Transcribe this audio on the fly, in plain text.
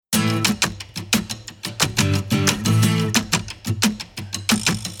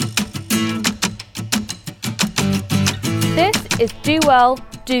is Do Well,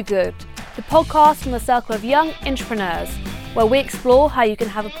 Do Good, the podcast from the circle of young entrepreneurs, where we explore how you can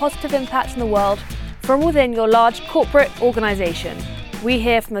have a positive impact in the world from within your large corporate organisation. We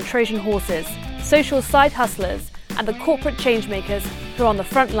hear from the Trojan horses, social side hustlers, and the corporate changemakers who are on the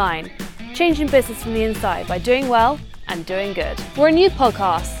front line, changing business from the inside by doing well and doing good. We're a new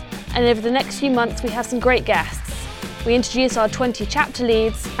podcast, and over the next few months we have some great guests. We introduce our 20 chapter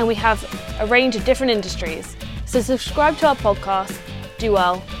leads, and we have a range of different industries. So subscribe to our podcast, Do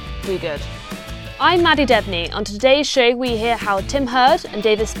Well, Do Good. I'm Maddie Debney. On today's show we hear how Tim Hurd and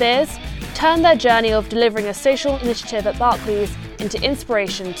David Spears turned their journey of delivering a social initiative at Barclays into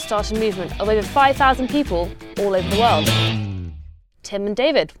inspiration to start a movement of over 5,000 people all over the world. Tim and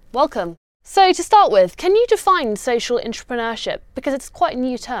David, welcome. So to start with, can you define social entrepreneurship? Because it's quite a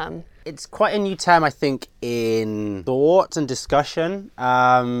new term. It's quite a new term, I think, in thought and discussion,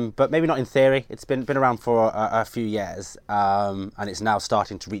 but maybe not in theory. It's been around for a few years, and it's now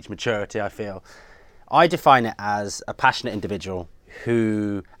starting to reach maturity, I feel. I define it as a passionate individual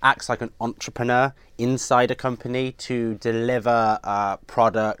who acts like an entrepreneur inside a company to deliver a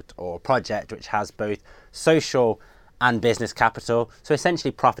product or project which has both social and business capital, so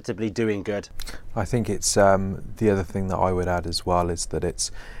essentially profitably doing good. I think it's the other thing that I would add as well is that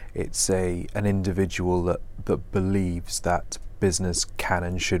it's an individual that believes that business can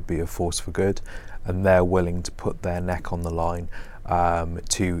and should be a force for good, and they're willing to put their neck on the line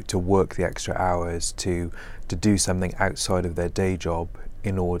to work the extra hours, to do something outside of their day job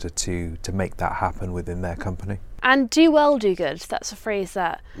in order to make that happen within their company. And do well, do good. That's a phrase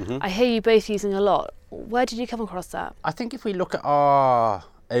that I hear you both using a lot. Where did you come across that? I think if we look at our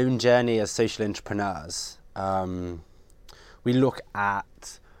own journey as social entrepreneurs, we look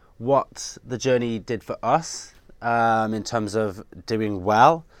at what the journey did for us in terms of doing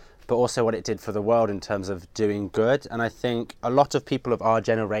well, but also what it did for the world in terms of doing good. And I think a lot of people of our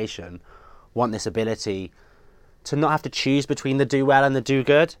generation want this ability to not have to choose between the do well and the do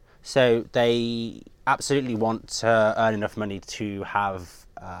good. So they absolutely want to earn enough money to have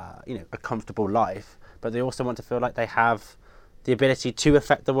a comfortable life, but they also want to feel like they have the ability to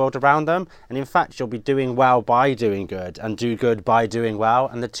affect the world around them. And in fact, you'll be doing well by doing good and do good by doing well.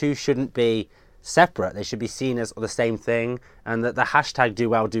 And the two shouldn't be separate. They should be seen as the same thing. And that the hashtag do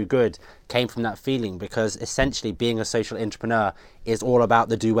well, do good came from that feeling, because essentially being a social entrepreneur is all about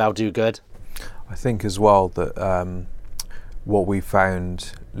the do well, do good. I think as well that what we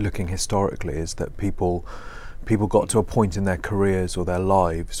found looking historically is that people got to a point in their careers or their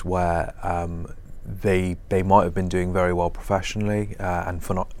lives where they might have been doing very well professionally and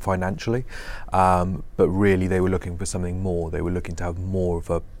financially, but really they were looking for something more. They were looking to have more of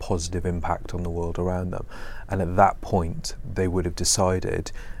a positive impact on the world around them. And at that point, they would have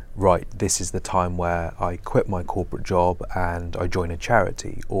decided, right, this is the time where I quit my corporate job and I join a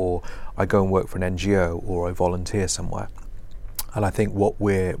charity, or I go and work for an NGO, or I volunteer somewhere. And I think what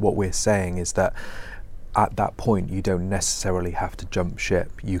we're saying is that at that point, you don't necessarily have to jump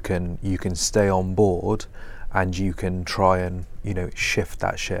ship. You can stay on board, and you can try and shift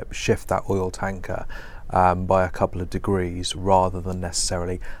that oil tanker by a couple of degrees, rather than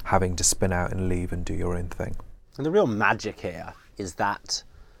necessarily having to spin out and leave and do your own thing. And the real magic here is that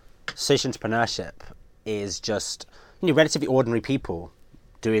social entrepreneurship is just relatively ordinary people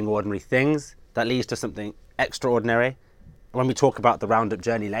doing ordinary things that leads to something extraordinary. When we talk about the Roundup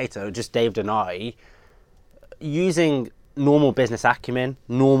journey later, just David and I, using normal business acumen,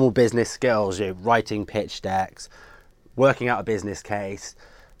 normal business skills, writing pitch decks, working out a business case,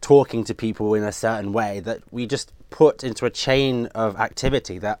 talking to people in a certain way, that we just put into a chain of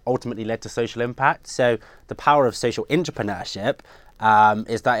activity that ultimately led to social impact. So the power of social entrepreneurship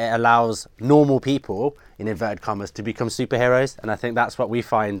is that it allows normal people, in inverted commas, to become superheroes. And I think that's what we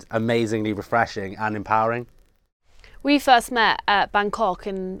find amazingly refreshing and empowering. We first met at Bangkok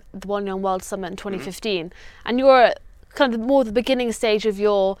in the One Young World Summit in 2015, and you were at kind of more the beginning stage of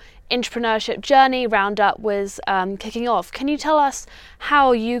your entrepreneurship journey. Roundup was kicking off. Can you tell us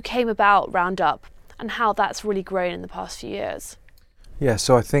how you came about Roundup and how that's really grown in the past few years? Yeah,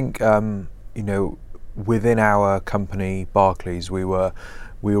 so I think within our company Barclays, we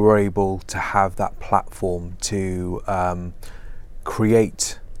were able to have that platform to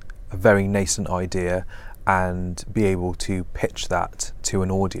create a very nascent idea and be able to pitch that to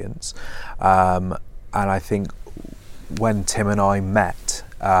an audience. And I think when Tim and I met,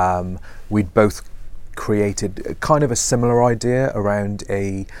 we'd both created kind of a similar idea around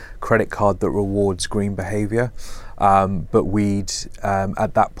a credit card that rewards green behaviour. but we'd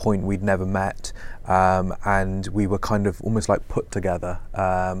at that point we'd never met, and we were kind of almost like put together.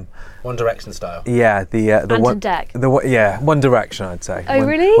 One Direction style. Yeah, the Ant and Dec. One Direction, I'd say. Oh,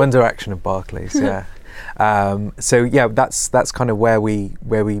 really? One Direction of Barclays, yeah. So yeah, that's kind of where we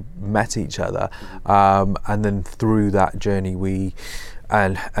met each other, and then through that journey we,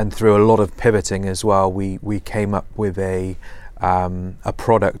 and through a lot of pivoting as well, we came up with a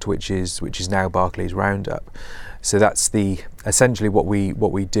product which is now Barclays Roundup. So that's essentially what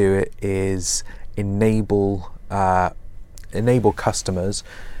we do is enable customers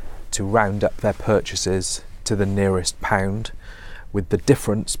to round up their purchases to the nearest pound, with the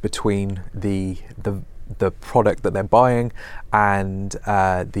difference between the product that they're buying and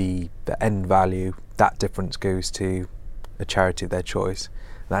the end value. That difference goes to a charity of their choice.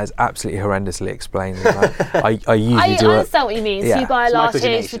 That is absolutely horrendously explained. I usually do it. I understand what you mean. Yeah. So you buy a It's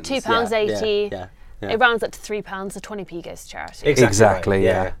latte for microdonations. £2.80. Yeah. It rounds up to £3. The 20p goes to charity. Exactly,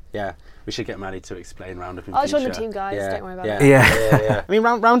 right. Yeah. We should get Maddie to explain Roundup in I'll future. join the team, guys. Don't worry about it. Yeah. I mean,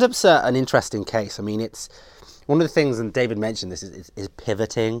 Roundup's an interesting case. I mean, it's one of the things, and David mentioned this, is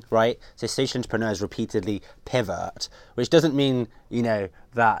pivoting, right? So social entrepreneurs repeatedly pivot, which doesn't mean,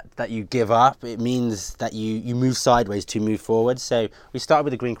 that you give up. It means that you move sideways to move forward. So we started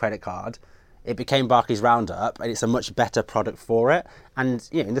with a green credit card. It became Barclays Roundup, and it's a much better product for it. And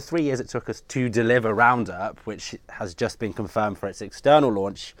in the 3 years it took us to deliver Roundup, which has just been confirmed for its external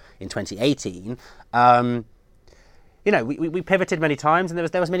launch in 2018, we pivoted many times, and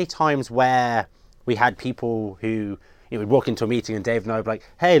there was many times where we had people who, we'd walk into a meeting and Dave and I would be like,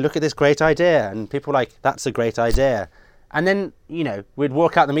 hey, look at this great idea. And people were like, that's a great idea. And then, we'd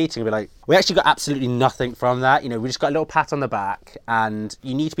walk out the meeting and be like, we actually got absolutely nothing from that. We just got a little pat on the back. And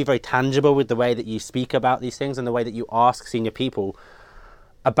you need to be very tangible with the way that you speak about these things and the way that you ask senior people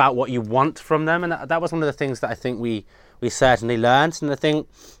about what you want from them. And that was one of the things that I think we certainly learned. And I think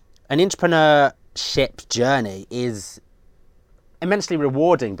an entrepreneurship journey is immensely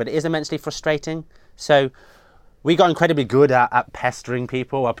rewarding, but it is immensely frustrating. So we got incredibly good at pestering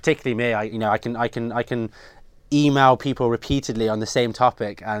people, or particularly me. I can email people repeatedly on the same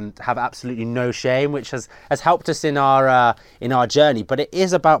topic and have absolutely no shame, which has helped us in our journey. But it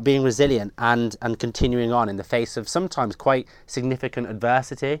is about being resilient and continuing on in the face of sometimes quite significant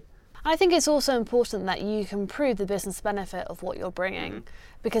adversity. I think it's also important that you can prove the business benefit of what you're bringing,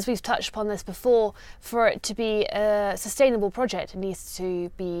 because we've touched upon this before. For it to be a sustainable project, it needs to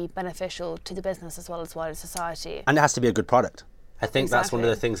be beneficial to the business as well as wider society. And it has to be a good product. I think Exactly. That's one of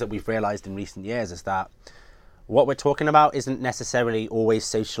the things that we've realised in recent years, is that what we're talking about isn't necessarily always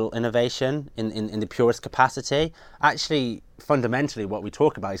social innovation in the purest capacity. Actually, fundamentally, what we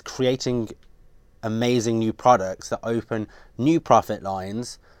talk about is creating amazing new products that open new profit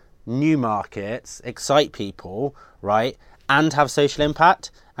lines, new markets, excite people, right, and have social impact.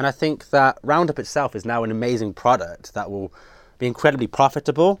 And I think that Roundup itself is now an amazing product that will be incredibly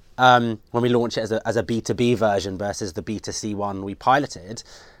profitable when we launch it as a B2B version versus the B2C one we piloted.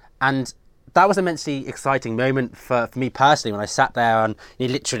 And that was an immensely exciting moment for me personally, when I sat there on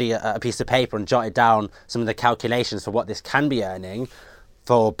literally a piece of paper and jotted down some of the calculations for what this can be earning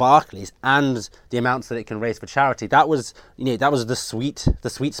for Barclays and the amounts that it can raise for charity. That was the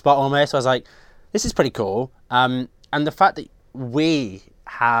sweet spot almost. So I was like, this is pretty cool. And the fact that we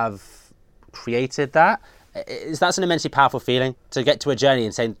have created that's an immensely powerful feeling, to get to a journey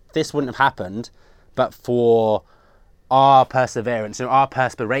and saying this wouldn't have happened but for our perseverance and our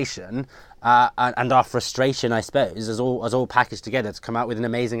perspiration and our frustration, I suppose, as all packaged together to come out with an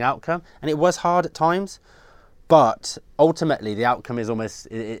amazing outcome. And it was hard at times, but ultimately the outcome is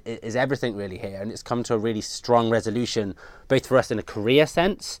everything really here, and it's come to a really strong resolution, both for us in a career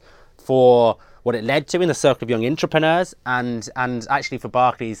sense, for what it led to in the circle of young entrepreneurs, and actually for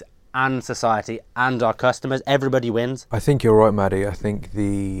Barclays and society and our customers. Everybody wins. I think you're right, Maddie. I think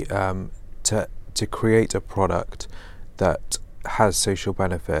the to create a product that has social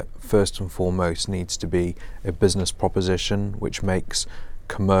benefit, first and foremost, needs to be a business proposition which makes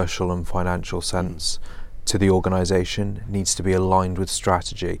commercial and financial sense to the organisation. It needs to be aligned with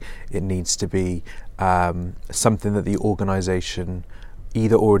strategy. It needs to be something that the organisation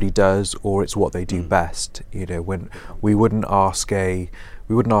either already does or it's what they do best. When we wouldn't ask a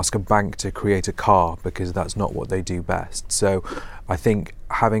bank to create a car because that's not what they do best. So I think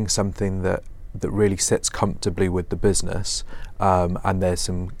having something that really sits comfortably with the business, and there's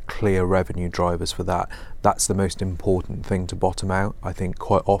some clear revenue drivers for that, that's the most important thing to bottom out. I think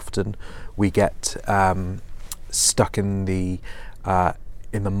quite often we get stuck in the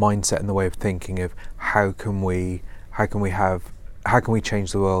mindset and the way of thinking of how can we have how can we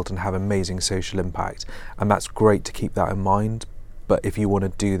change the world and have amazing social impact? And that's great to keep that in mind. But if you want to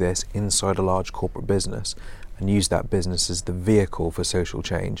do this inside a large corporate business and use that business as the vehicle for social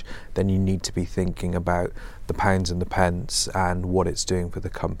change, then you need to be thinking about the pounds and the pence and what it's doing for the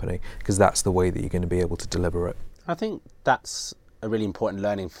company, because that's the way that you're going to be able to deliver it. I think that's a really important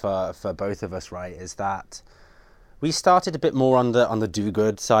learning for both of us, right? Is that we started a bit more on the do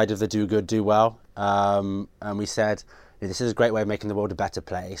good side of the do good, do well. And we said, this is a great way of making the world a better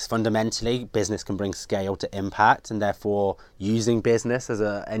place. Fundamentally, business can bring scale to impact, and therefore using business as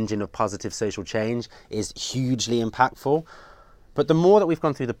an engine of positive social change is hugely impactful. But the more that we've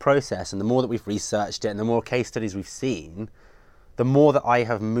gone through the process and the more that we've researched it and the more case studies we've seen, the more that I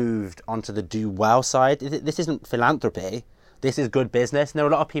have moved onto the do well side. This isn't philanthropy. This is good business. And there are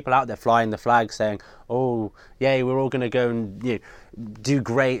a lot of people out there flying the flag saying, oh, yay, we're all going to go and do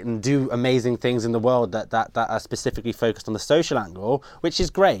great and do amazing things in the world that are specifically focused on the social angle, which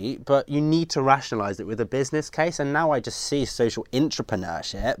is great, but you need to rationalize it with a business case. And now I just see social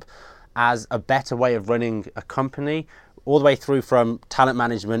entrepreneurship as a better way of running a company, all the way through from talent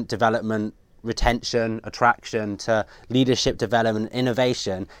management, development, retention, attraction, to leadership development,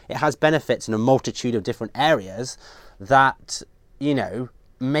 innovation. It has benefits in a multitude of different areas that,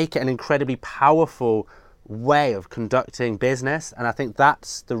 make it an incredibly powerful way of conducting business. And I think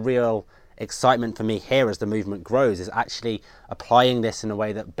that's the real excitement for me here as the movement grows, is actually applying this in a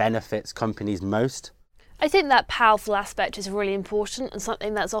way that benefits companies most. I think that powerful aspect is really important and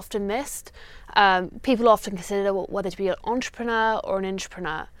something that's often missed. People often consider whether to be an entrepreneur or an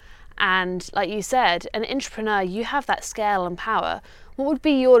intrapreneur. And like you said, an intrapreneur, you have that scale and power. What would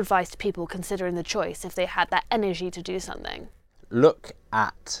be your advice to people considering the choice if they had that energy to do something? Look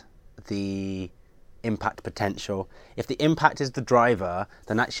at the impact potential. If the impact is the driver,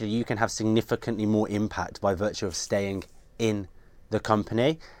 then actually you can have significantly more impact by virtue of staying in the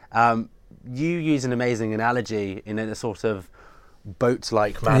company. You use an amazing analogy in a sort of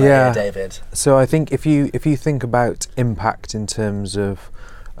boat-like manner here, David. So I think if you think about impact in terms of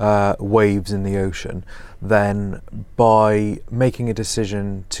waves in the ocean, then by making a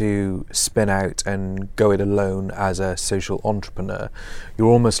decision to spin out and go it alone as a social entrepreneur, you're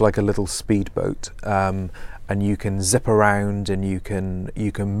almost like a little speedboat, and you can zip around and you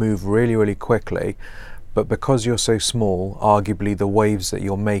can move really, really quickly. But because you're so small, arguably the waves that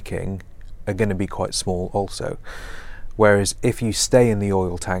you're making are going to be quite small also. Whereas if you stay in the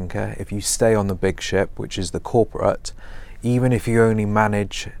oil tanker, if you stay on the big ship, which is the corporate, even if you only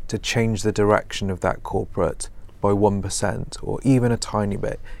manage to change the direction of that corporate by 1% or even a tiny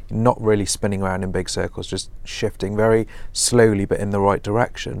bit, you're not really spinning around in big circles, just shifting very slowly but in the right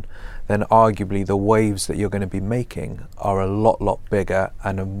direction, then arguably the waves that you're going to be making are a lot bigger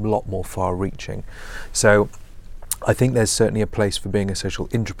and a lot more far reaching. So I think there's certainly a place for being a social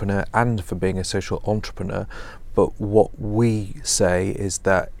intrapreneur and for being a social entrepreneur. But what we say is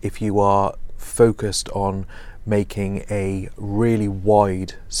that if you are focused on making a really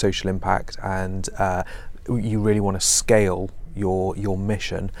wide social impact and you really want to scale your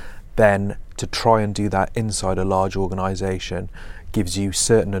mission, then to try and do that inside a large organisation gives you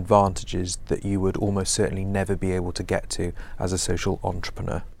certain advantages that you would almost certainly never be able to get to as a social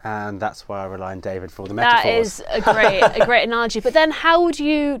entrepreneur. And that's why I rely on David for all the metaphors. That is a great analogy. But then how would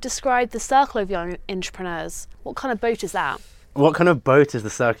you describe the Circle of Young Entrepreneurs? What kind of boat is that? What kind of boat is the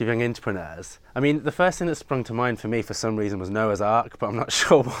Circle of Young Entrepreneurs? I mean, the first thing that sprung to mind for me for some reason was Noah's Ark, but I'm not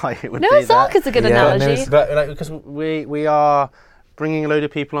sure why it would be Noah's Ark is a good analogy. But because we are bringing a load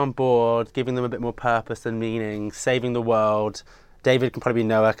of people on board, giving them a bit more purpose and meaning, saving the world. David can probably be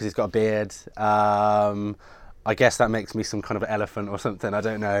Noah because he's got a beard. I guess that makes me some kind of elephant or something, I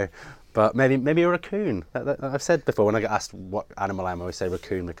don't know. But maybe a raccoon. I've said before, when I get asked what animal I am, I always say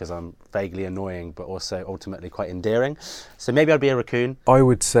raccoon because I'm vaguely annoying, but also ultimately quite endearing. So maybe I'd be a raccoon. I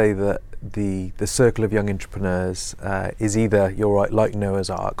would say that the Circle of Young Entrepreneurs is either, you're right, like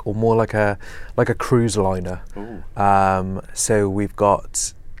Noah's Ark, or more like a cruise liner. So we've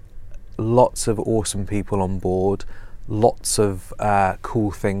got lots of awesome people on board, lots of cool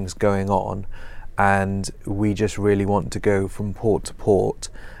things going on, and we just really want to go from port to port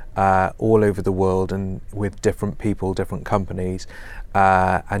all over the world and with different people, different companies,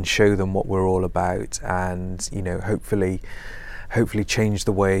 and show them what we're all about, and hopefully change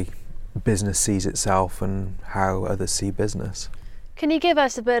the way business sees itself and how others see business. Can you give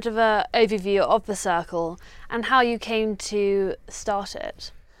us a bit of an overview of the Circle and how you came to start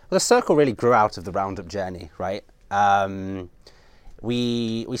it? Well, the Circle really grew out of the Roundup journey, right?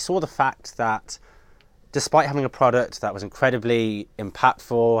 We saw the fact that despite having a product that was incredibly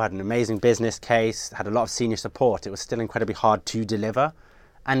impactful, had an amazing business case, had a lot of senior support, it was still incredibly hard to deliver.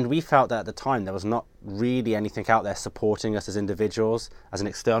 And we felt that at the time there was not really anything out there supporting us as individuals, as an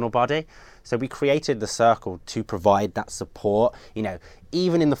external body. So we created the Circle to provide that support, you know,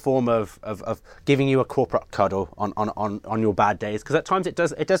 even in the form of giving you a corporate cuddle on your bad days. Because at times it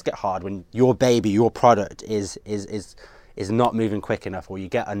does get hard when your baby, your product is not moving quick enough, or you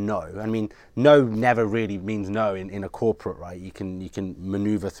get a no. I mean, no never really means no in a corporate, right? You can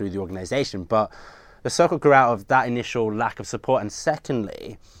maneuver through the organization, but the Circle grew out of that initial lack of support. And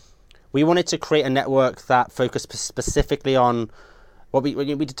secondly, we wanted to create a network that focused specifically on what we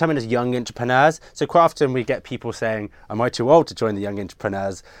determined as young entrepreneurs. So quite often we get people saying, am I too old to join the young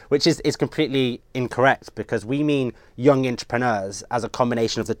entrepreneurs? Which is completely incorrect, because we mean young entrepreneurs as a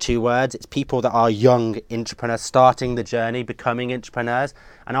combination of the two words. It's people that are young entrepreneurs starting the journey, becoming entrepreneurs.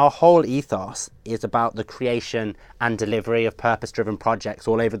 And our whole ethos is about the creation and delivery of purpose-driven projects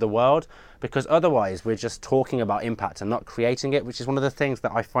all over the world, because otherwise we're just talking about impact and not creating it, which is one of the things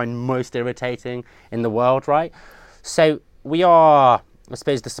that I find most irritating in the world, right? So we are, I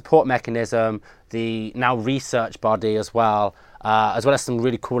suppose, the support mechanism, the now research body as well as some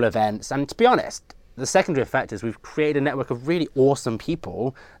really cool events. And to be honest, the secondary effect is we've created a network of really awesome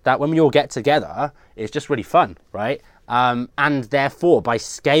people that when we all get together, it's just really fun, right? And therefore, by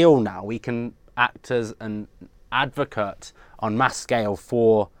scale now, we can act as an advocate on mass scale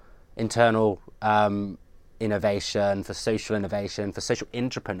for internal innovation, for social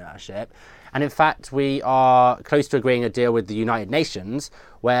entrepreneurship. And in fact, we are close to agreeing a deal with the United Nations,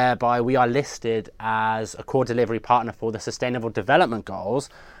 whereby we are listed as a core delivery partner for the Sustainable Development Goals,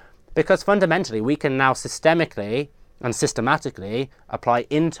 because fundamentally we can now systemically and systematically apply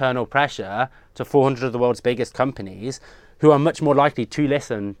internal pressure to 400 of the world's biggest companies, who are much more likely to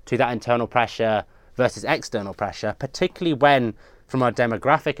listen to that internal pressure versus external pressure, particularly when, from our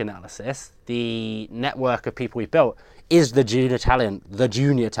demographic analysis, the network of people we've built is the junior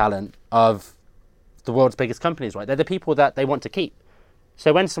talent of the world's biggest companies, right? They're the people that they want to keep.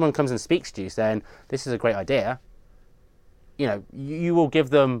 So when someone comes and speaks to you saying, this is a great idea, you know, you will give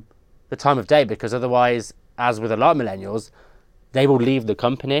them the time of day, because otherwise, as with a lot of millennials, they will leave the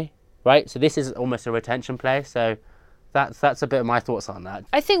company, right? So this is almost a retention play. So that's a bit of my thoughts on that.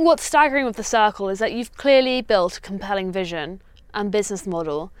 I think what's staggering with the Circle is that you've clearly built a compelling vision and business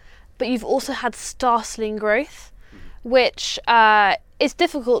model, but you've also had startling growth, which is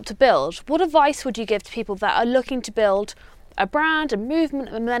difficult to build. What advice would you give to people that are looking to build a brand, a movement,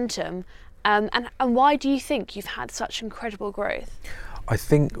 a momentum, and why do you think you've had such incredible growth? I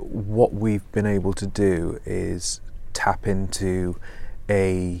think what we've been able to do is tap into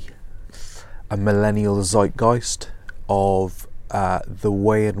a millennial zeitgeist of the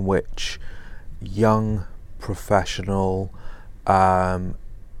way in which young, professional,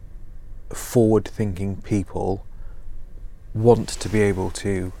 forward-thinking people want to be able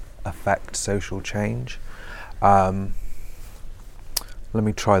to affect social change. Let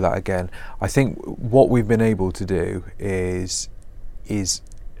me try that again. I think what we've been able to do is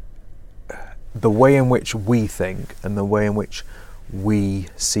the way in which we think and the way in which we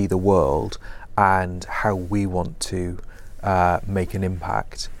see the world and how we want to make an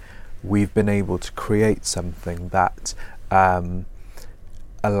impact. We've been able to create something that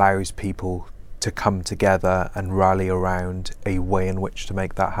allows people to come together and rally around a way in which to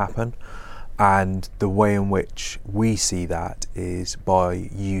make that happen. And the way in which we see that is by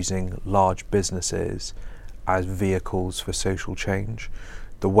using large businesses as vehicles for social change.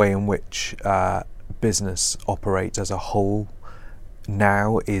 The way in which business operates as a whole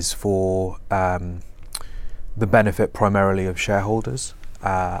now is for the benefit primarily of shareholders,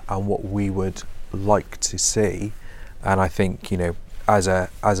 and what we would like to see, and I think, you know, as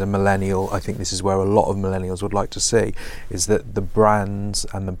a millennial, I think this is where a lot of millennials would like to see, is that the brands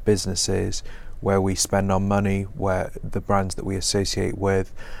and the businesses where we spend our money, where the brands that we associate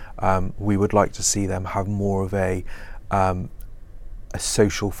with, we would like to see them have more of a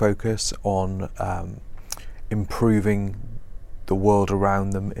social focus on improving the world around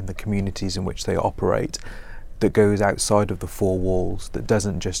them in the communities in which they operate, that goes outside of the four walls, that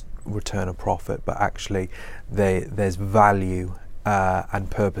doesn't just return a profit, but actually there's value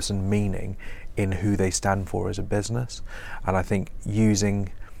and purpose and meaning in who they stand for as a business. And I think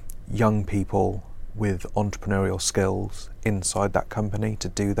using young people with entrepreneurial skills inside that company to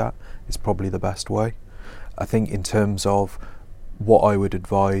do that is probably the best way. I think in terms of what I would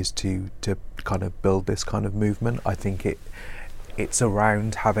advise to kind of build this kind of movement, I think it's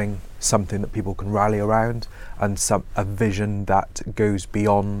around having something that people can rally around, and a vision that goes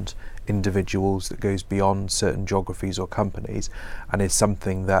beyond individuals, that goes beyond certain geographies or companies, and is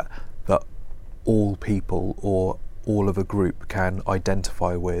something that all people or all of a group can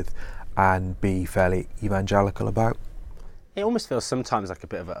identify with and be fairly evangelical about. It almost feels sometimes like a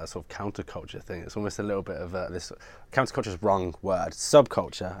bit of a sort of counterculture thing. It's almost a little bit of this counterculture is wrong word,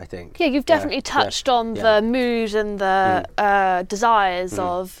 subculture, I think. Yeah, you've definitely touched on the mood and the desires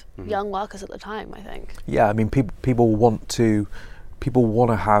of young workers at the time, I think. Yeah, I mean, people want to have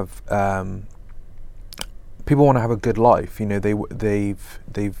a good life. You know,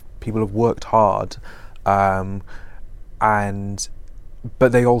 people have worked hard,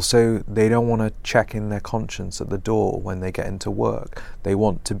 but they don't want to check in their conscience at the door when they get into work. They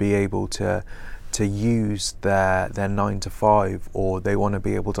want to be able to use their 9 to 5, or they want to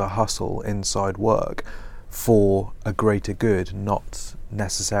be able to hustle inside work for a greater good, not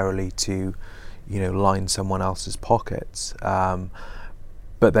necessarily to, line someone else's pockets. But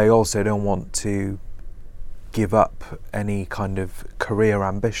they also don't want to give up any kind of career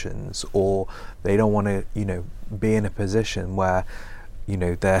ambitions, or they don't want to, be in a position where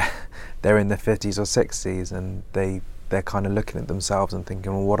they're in their 50s or 60s and they're kind of looking at themselves and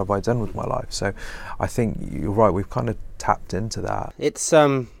thinking, well, what have I done with my life? So I think you're right, we've kind of tapped into that. It's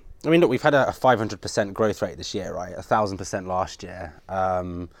look, we've had a 500% growth rate this year, right? 1,000% last year,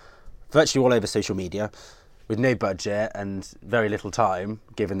 virtually all over social media, with no budget and very little time,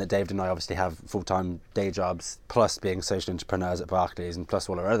 given that David and I obviously have full-time day jobs, plus being social entrepreneurs at Barclays, and plus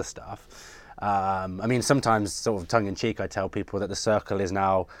all our other stuff. Sometimes, sort of tongue-in-cheek, I tell people that the Circle is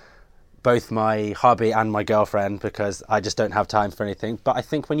now both my hobby and my girlfriend, because I just don't have time for anything. But I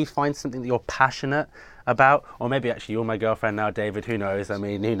think when you find something that you're passionate about, or maybe actually you're my girlfriend now, David, who knows? I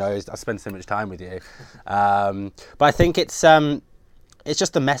mean, who knows? I spend so much time with you. But I think it's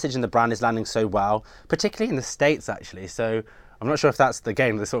just the message and the brand is landing so well, particularly in the States, actually. So I'm not sure if that's the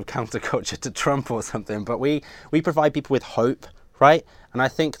sort of counterculture to Trump or something, but we provide people with hope, right? And I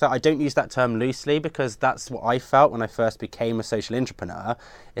think that I don't use that term loosely, because that's what I felt when I first became a social entrepreneur,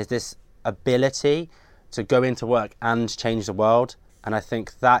 is this ability to go into work and change the world. And I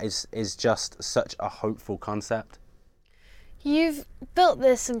think that is just such a hopeful concept. You've built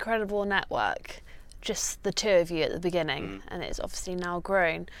this incredible network, just the two of you at the beginning, and it's obviously now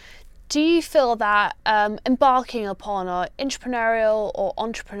grown. Do you feel that embarking upon an intrapreneurial or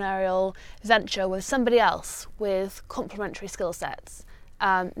entrepreneurial venture with somebody else with complementary skill sets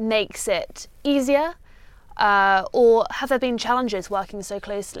makes it easier, or have there been challenges working so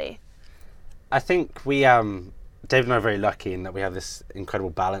closely? I think we, David and I are very lucky in that we have this incredible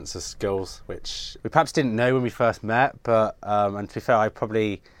balance of skills, which we perhaps didn't know when we first met, but, and to be fair, I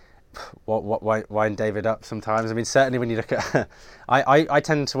probably wind David up sometimes. I mean, certainly when you look at, I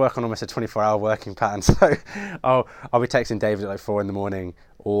tend to work on almost a 24-hour working pattern, so I'll be texting David at like 4 a.m,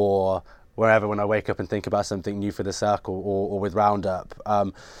 or wherever when I wake up and think about something new for the Circle, or with Roundup.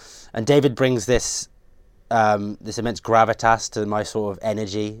 And David brings this immense gravitas to my sort of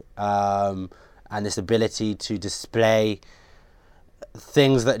energy, and this ability to display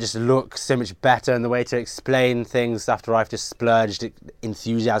things that just look so much better, and the way to explain things after I've just splurged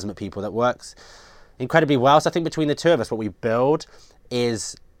enthusiasm at people that works incredibly well. So I think between the two of us, what we build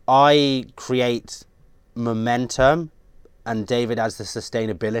is I create momentum, and David adds the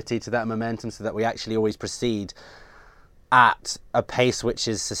sustainability to that momentum, so that we actually always proceed at a pace which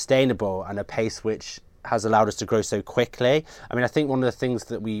is sustainable and a pace which has allowed us to grow so quickly. I mean, I think one of the things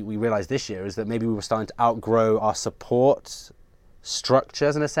that we realized this year is that maybe we were starting to outgrow our support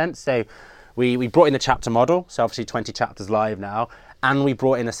structures in a sense. So we brought in the chapter model, so obviously 20 chapters live now, and we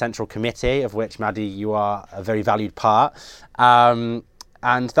brought in a central committee, of which, Maddie, you are a very valued part, and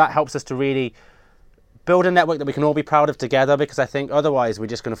that helps us to really build a network that we can all be proud of together, because I think otherwise we're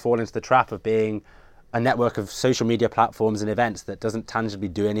just going to fall into the trap of being a network of social media platforms and events that doesn't tangibly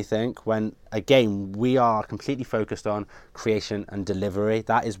do anything, when again we are completely focused on creation and delivery.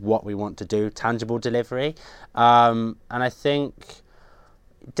 That is what we want to do, tangible delivery. And I think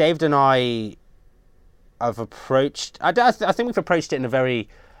David and I have approached, I think we've approached it in a very,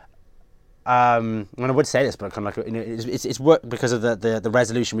 and I would say this, but kind of like, it's worked because of the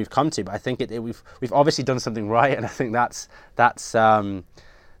resolution we've come to. But I think we've obviously done something right, and I think that's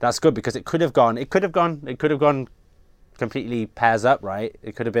good, because it could have gone completely pairs up, right?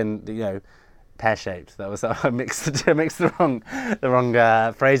 It could have been, pear shaped. That was I mixed the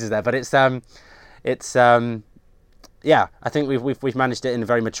wrong phrases there. But I think we've managed it in a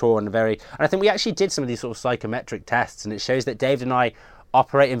very mature and I think we actually did some of these sort of psychometric tests, and it shows that David and I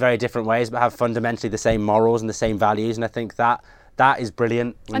operate in very different ways, but have fundamentally the same morals and the same values. And I think that that is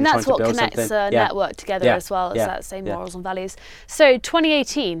brilliant. And that's what connects a network together as well, as that same morals and values. So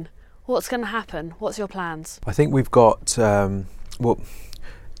 2018, what's going to happen? What's your plans? I think we've got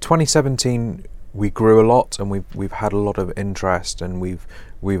 2017 we grew a lot, and we've had a lot of interest, and we've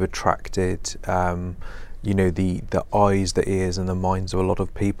attracted the eyes, the ears, and the minds of a lot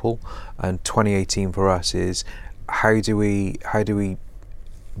of people. And 2018 for us is how do we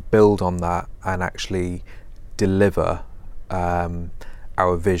build on that and actually deliver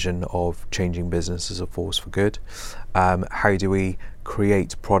our vision of changing business as a force for good. How do we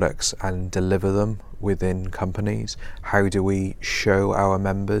create products and deliver them within companies? How do we show our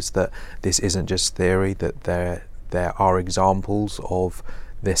members that this isn't just theory, that there are examples of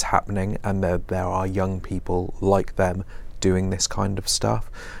this happening, and that there are young people like them doing this kind of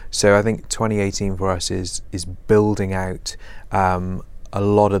stuff? So I think 2018 for us is building out a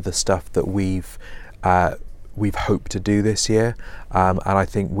lot of the stuff that we've hoped to do this year, and I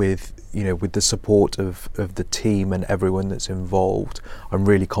think with the support of the team and everyone that's involved, I'm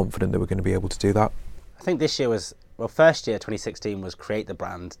really confident that we're going to be able to do that. I think this year was, first year 2016 was create the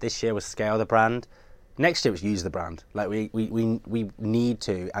brand. This year was scale the brand. Next year was use the brand. Like we need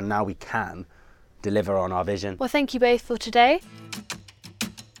to, and now we can deliver on our vision. Well, thank you both for today.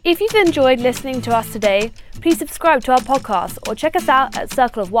 If you've enjoyed listening to us today, please subscribe to our podcast or check us out at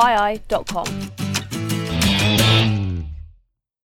circleofyi.com.